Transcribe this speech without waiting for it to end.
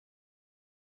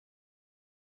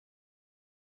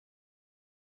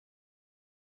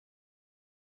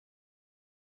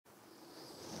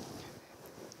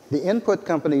The input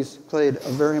companies played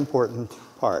a very important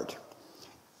part.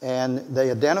 And they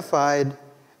identified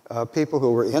people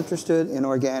who were interested in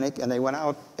organic, and they went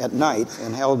out at night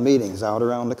and held meetings out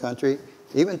around the country.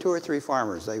 Even 2 or 3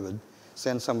 farmers, they would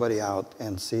send somebody out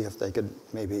and see if they could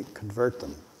maybe convert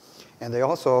them. And they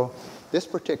also, this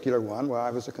particular one, where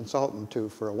I was a consultant to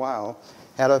for a while,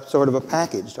 had a sort of a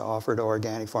package to offer to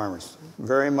organic farmers.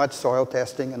 Very much soil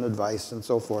testing and advice and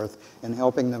so forth, and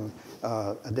helping them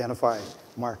identify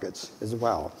markets as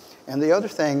well. And the other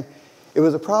thing, it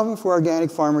was a problem for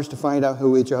organic farmers to find out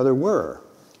who each other were,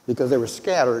 because they were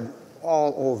scattered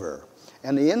all over.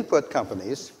 And the input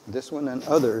companies, this one and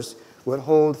others, would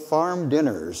hold farm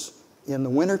dinners in the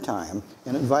wintertime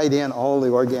and invite in all the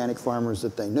organic farmers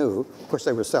that they knew. Of course,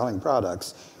 they were selling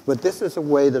products. But this is a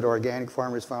way that organic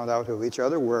farmers found out who each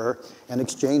other were and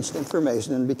exchanged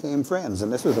information and became friends.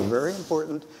 And this was a very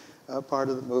important part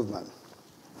of the movement.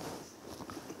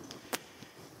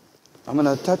 I'm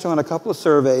going to touch on a couple of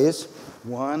surveys.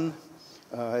 One,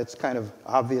 it's kind of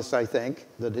obvious, I think,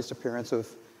 the disappearance of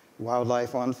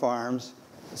wildlife on farms.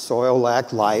 Soil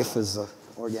lacked life, as the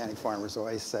organic farmers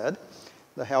always said.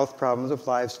 The health problems of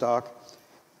livestock,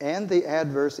 and the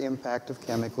adverse impact of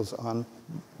chemicals on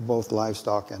both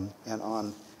livestock and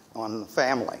on the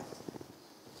family.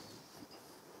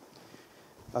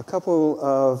 A couple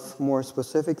of more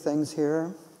specific things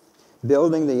here.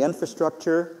 Building the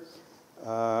infrastructure,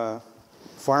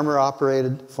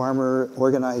 farmer-operated,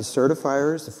 farmer-organized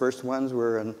certifiers. The first ones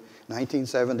were in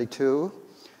 1972.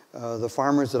 The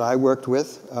farmers that I worked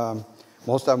with,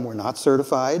 most of them were not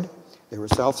certified. They were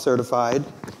self-certified,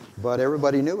 but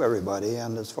everybody knew everybody,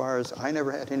 and as far as I never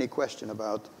had any question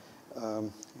about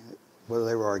whether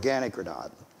they were organic or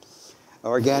not.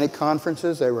 Organic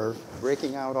conferences, they were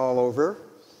breaking out all over.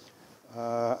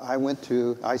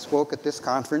 I spoke at this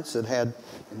conference that had,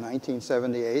 in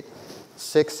 1978,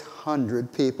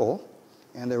 600 people,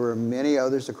 and there were many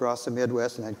others across the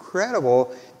Midwest, and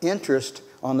incredible interest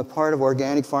on the part of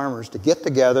organic farmers to get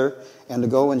together and to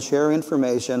go and share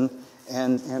information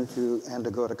and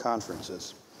to go to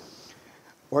conferences.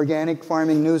 Organic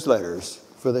farming newsletters.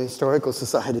 For the Historical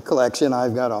Society collection,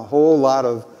 I've got a whole lot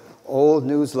of old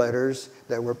newsletters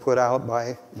that were put out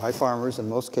by farmers in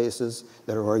most cases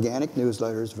that are organic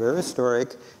newsletters, very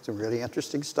historic, some really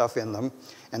interesting stuff in them.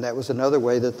 And that was another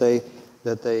way that they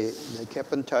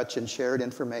kept in touch and shared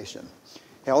information.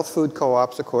 Health food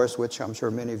co-ops, of course, which I'm sure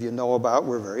many of you know about,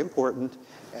 were very important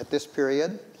at this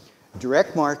period.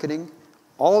 Direct marketing.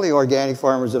 All the organic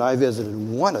farmers that I visited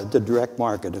wanted to direct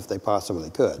market if they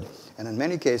possibly could. And in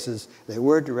many cases, they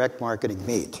were direct marketing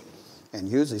meat, and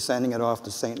usually sending it off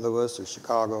to St. Louis or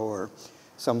Chicago or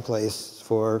someplace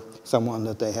for someone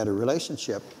that they had a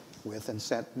relationship with and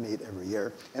sent meat every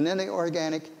year. And then the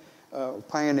organic,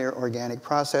 pioneer organic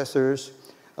processors,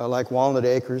 like Walnut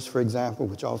Acres, for example,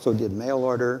 which also did mail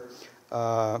order.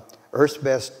 Earth's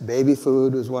Best Baby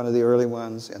Food was one of the early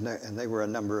ones, and they were a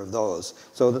number of those.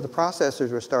 So that the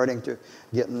processors were starting to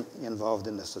get involved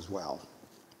in this as well.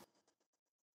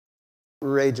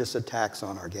 Outrageous attacks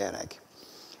on organic.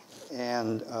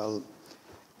 And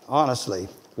honestly,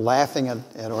 laughing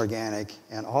at organic,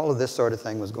 and all of this sort of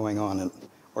thing was going on in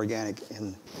organic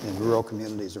in rural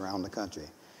communities around the country.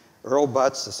 Earl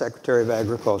Butz, the Secretary of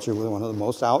Agriculture, was one of the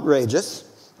most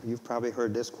outrageous. You've probably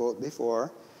heard this quote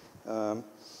before.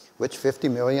 Which 50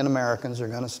 million Americans are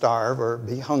going to starve or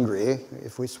be hungry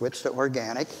if we switch to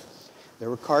organic. There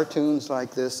were cartoons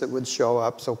like this that would show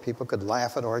up so people could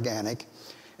laugh at organic.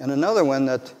 And another one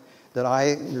that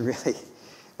I really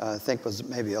think was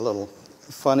maybe a little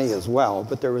funny as well,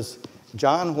 but there was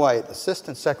John White,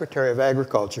 Assistant Secretary of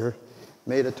Agriculture,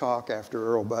 made a talk after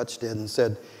Earl Butz did and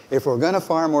said, if we're going to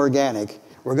farm organic,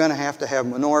 we're going to have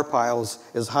manure piles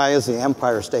as high as the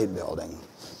Empire State Building.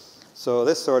 So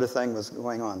this sort of thing was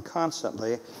going on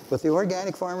constantly, but the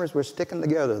organic farmers were sticking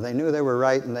together. They knew they were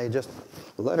right, and they just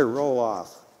let it roll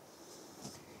off.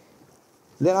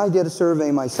 Then I did a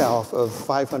survey myself of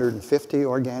 550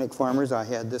 organic farmers. I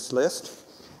had this list.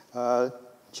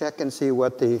 Check and see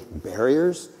what the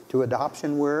barriers to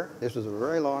adoption were. This was a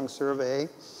very long survey.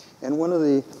 And one of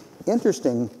the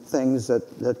interesting things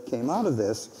that came out of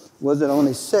this was that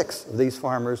only 6 of these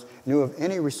farmers knew of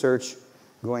any research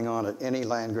going on at any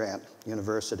land-grant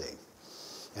university.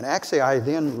 And actually, I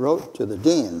then wrote to the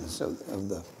deans of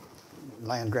the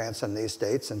land grants in these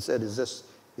states and said, is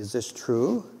this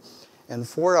true? And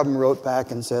 4 of them wrote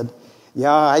back and said,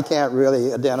 yeah, I can't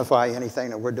really identify anything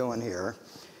that we're doing here.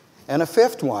 And a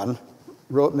 5th one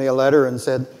wrote me a letter and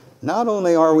said, not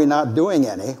only are we not doing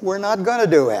any, we're not going to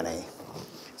do any.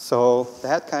 So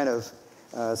that kind of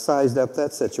sized up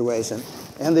that situation.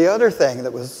 And the other thing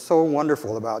that was so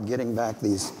wonderful about getting back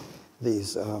these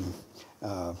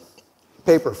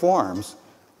paper forms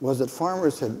was that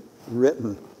farmers had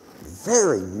written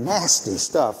very nasty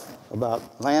stuff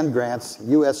about land grants,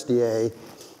 USDA,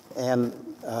 and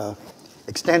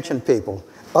extension people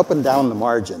up and down the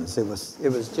margins. It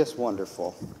was just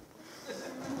wonderful.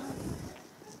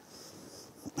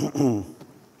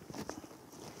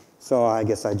 So I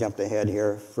guess I jumped ahead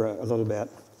here for a little bit.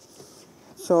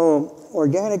 So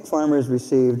organic farmers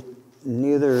received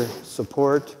neither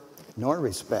support nor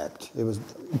respect.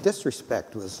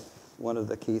 Disrespect was one of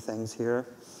the key things here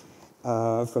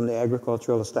from the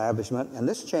agricultural establishment. And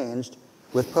this changed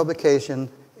with publication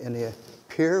in the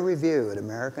peer-reviewed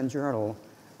American Journal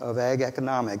of Ag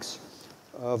Economics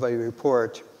of a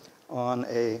report on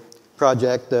a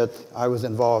project that I was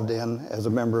involved in as a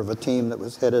member of a team that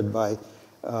was headed by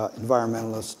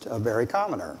environmentalist Barry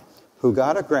Commoner, who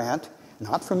got a grant,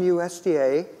 not from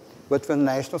USDA, but from the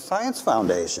National Science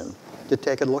Foundation to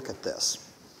take a look at this.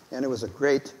 And it was a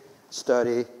great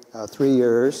study, 3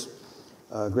 years,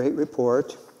 a great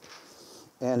report,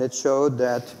 and it showed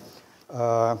that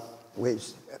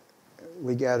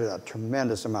we gathered a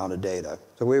tremendous amount of data.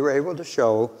 So we were able to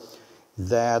show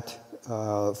that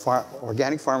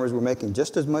organic farmers were making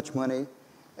just as much money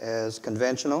as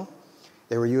conventional.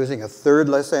 They were using a third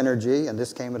less energy, and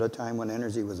this came at a time when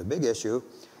energy was a big issue,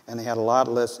 and they had a lot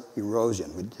less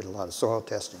erosion. We did a lot of soil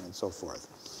testing and so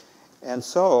forth. And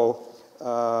so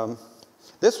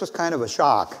this was kind of a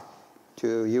shock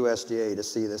to USDA to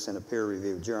see this in a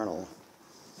peer-reviewed journal.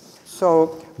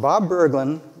 So Bob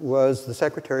Berglund was the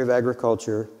Secretary of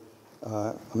Agriculture,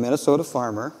 a Minnesota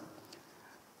farmer,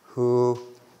 who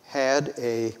had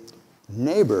a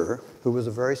neighbor who was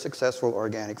a very successful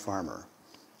organic farmer.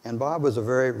 And Bob was a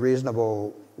very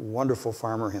reasonable, wonderful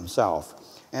farmer himself.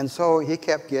 And so he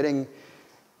kept getting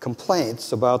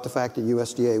complaints about the fact that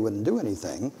USDA wouldn't do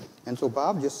anything. And so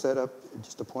Bob just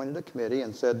appointed a committee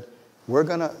and said, we're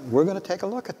gonna take a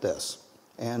look at this.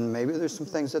 And maybe there's some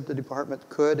things that the department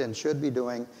could and should be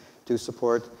doing to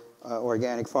support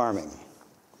organic farming.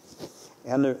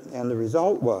 And the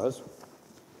result was,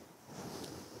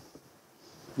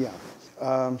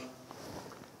 a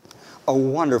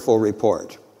wonderful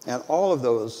report. And all of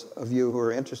those of you who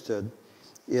are interested,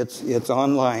 it's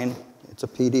online, it's a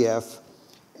PDF,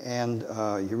 and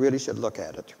you really should look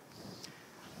at it.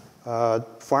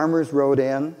 Farmers wrote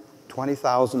in,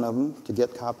 20,000 of them, to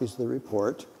get copies of the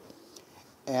report.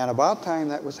 And about time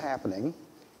that was happening,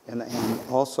 and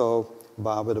also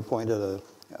Bob had appointed a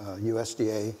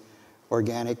USDA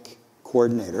organic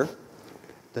coordinator.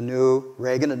 The new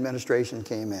Reagan administration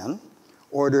came in,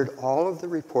 ordered all of the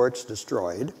reports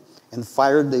destroyed, and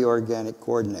fired the organic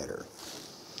coordinator.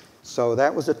 So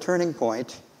that was a turning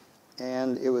point,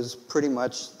 and it was pretty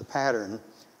much the pattern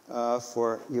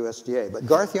for USDA. But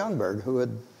Garth Youngberg, who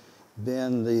had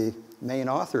been the main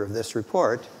author of this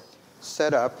report,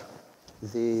 set up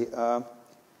the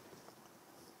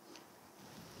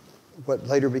what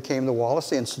later became the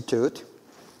Wallace Institute,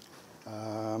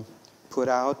 put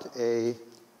out a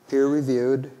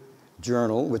peer-reviewed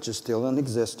journal, which is still in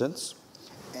existence,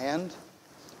 and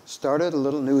started a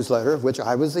little newsletter, of which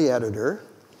I was the editor.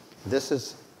 This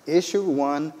is issue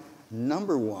 1,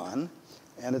 number 1,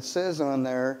 and it says on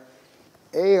there,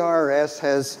 ARS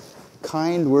has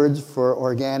kind words for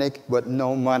organic, but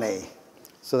no money.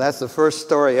 So that's the first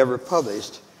story ever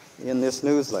published in this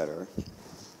newsletter.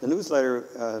 The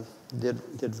newsletter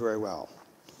did very well.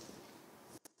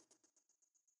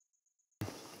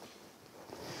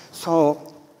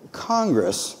 So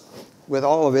Congress, with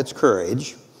all of its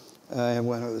courage,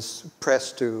 when it was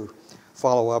pressed to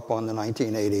follow up on the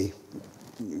 1980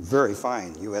 very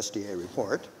fine USDA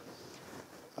report,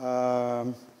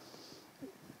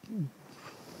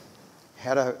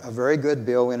 had a very good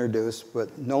bill introduced,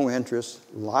 but no interest,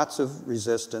 lots of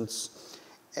resistance,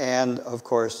 and of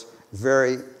course,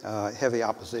 very heavy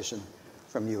opposition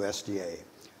from USDA.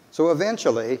 So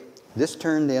eventually, this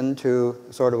turned into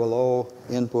sort of a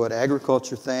low-input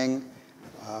agriculture thing,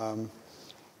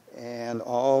 and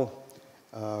all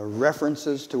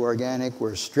references to organic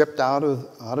were stripped out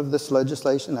of this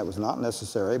legislation. That was not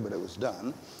necessary, but it was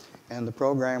done. And the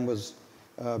program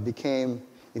became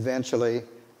eventually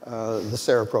the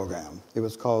SARE program. It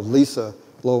was called LISA,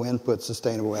 Low Input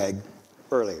Sustainable Ag,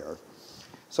 earlier.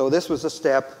 So this was a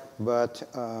step, but,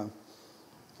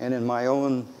 and in my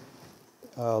own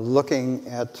looking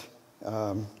at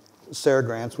SARE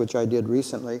grants, which I did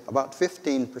recently, about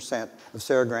 15% of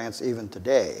SARE grants even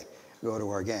today go to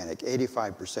organic,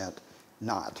 85%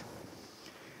 not.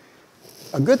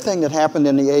 A good thing that happened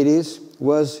in the 80s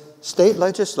was state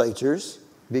legislatures,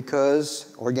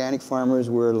 because organic farmers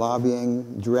were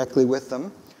lobbying directly with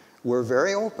them, were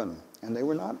very open, and they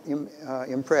were not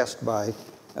impressed by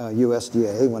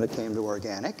USDA when it came to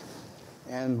organic.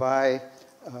 And by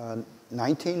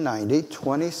 1990,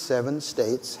 27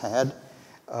 states had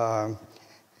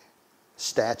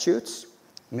statutes.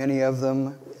 Many of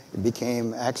them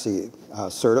became actually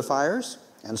certifiers,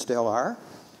 and still are.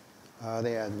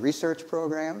 They had research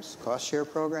programs, cost share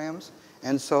programs,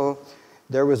 and so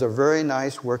there was a very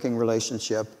nice working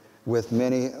relationship with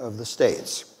many of the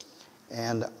states.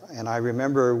 And I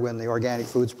remember when the Organic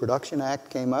Foods Production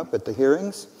Act came up at the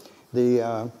hearings,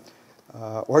 the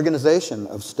organization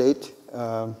of state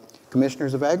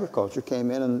commissioners of agriculture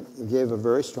came in and gave a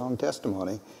very strong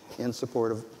testimony in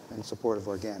support of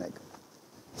organic.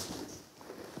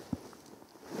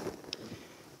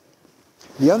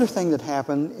 The other thing that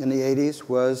happened in the 80s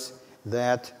was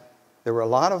that there were a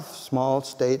lot of small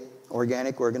state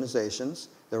organic organizations.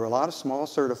 There were a lot of small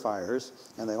certifiers,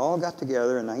 and they all got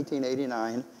together in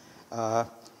 1989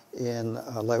 in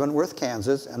Leavenworth,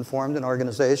 Kansas, and formed an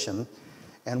organization.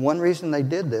 And one reason they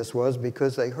did this was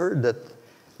because they heard that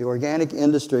the organic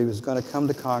industry was going to come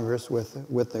to Congress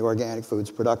with the Organic Foods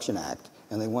Production Act,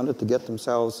 and they wanted to get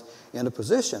themselves in a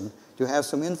position to have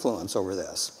some influence over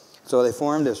this. So they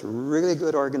formed this really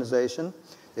good organization.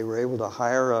 They were able to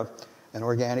hire an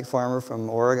organic farmer from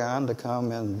Oregon to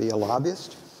come and be a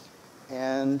lobbyist.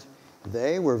 And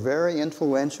they were very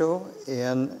influential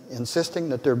in insisting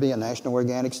that there be a National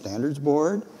Organic Standards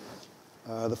Board.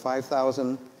 The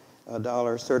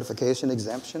 $5,000 certification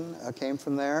exemption came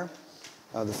from there.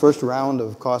 The first round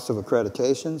of cost of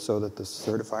accreditation, so that the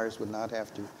certifiers would not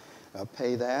have to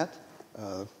pay that.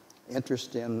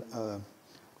 Interest in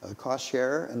cost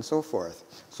share, and so forth.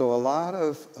 So a lot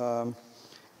of,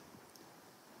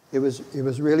 it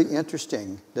was really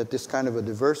interesting that this kind of a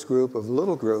diverse group of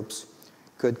little groups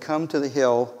could come to the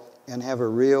Hill and have a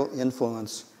real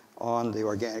influence on the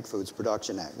Organic Foods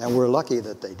Production Act. And we're lucky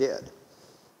that they did.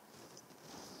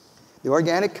 The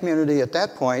organic community at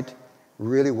that point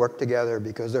really worked together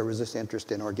because there was this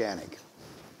interest in organic.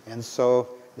 And so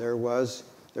there was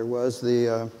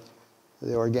the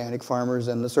organic farmers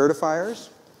and the certifiers.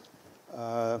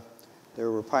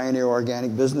 There were pioneer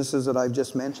organic businesses that I've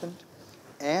just mentioned.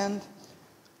 And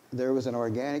there was an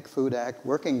Organic Food Act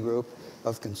working group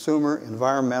of consumer,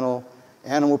 environmental,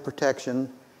 animal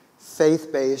protection,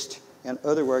 faith-based, and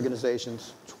other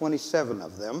organizations, 27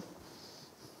 of them.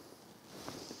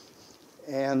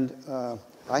 And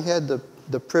I had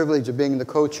the privilege of being the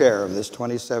co-chair of this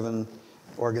 27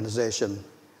 organization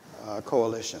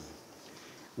coalition.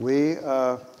 We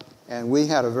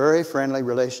had a very friendly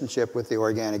relationship with the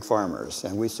organic farmers,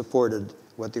 and we supported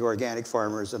what the organic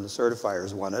farmers and the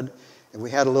certifiers wanted. And we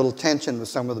had a little tension with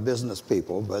some of the business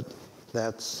people, but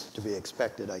that's to be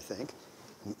expected, I think.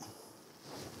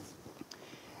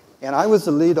 And I was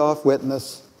the lead-off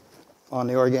witness on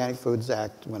the Organic Foods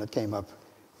Act when it came up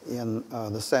in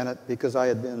the Senate, because I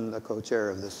had been the co-chair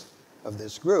of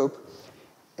this group.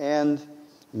 And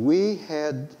we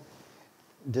had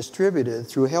distributed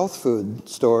through health food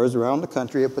stores around the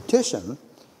country a petition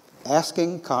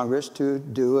asking Congress to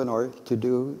do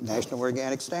national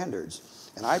organic standards.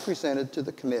 And I presented to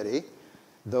the committee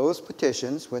those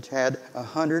petitions, which had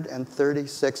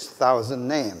 136,000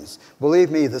 names.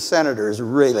 Believe me, the senators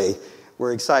really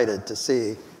were excited to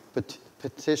see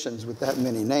petitions with that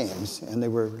many names, and they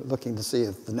were looking to see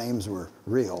if the names were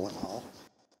real and all.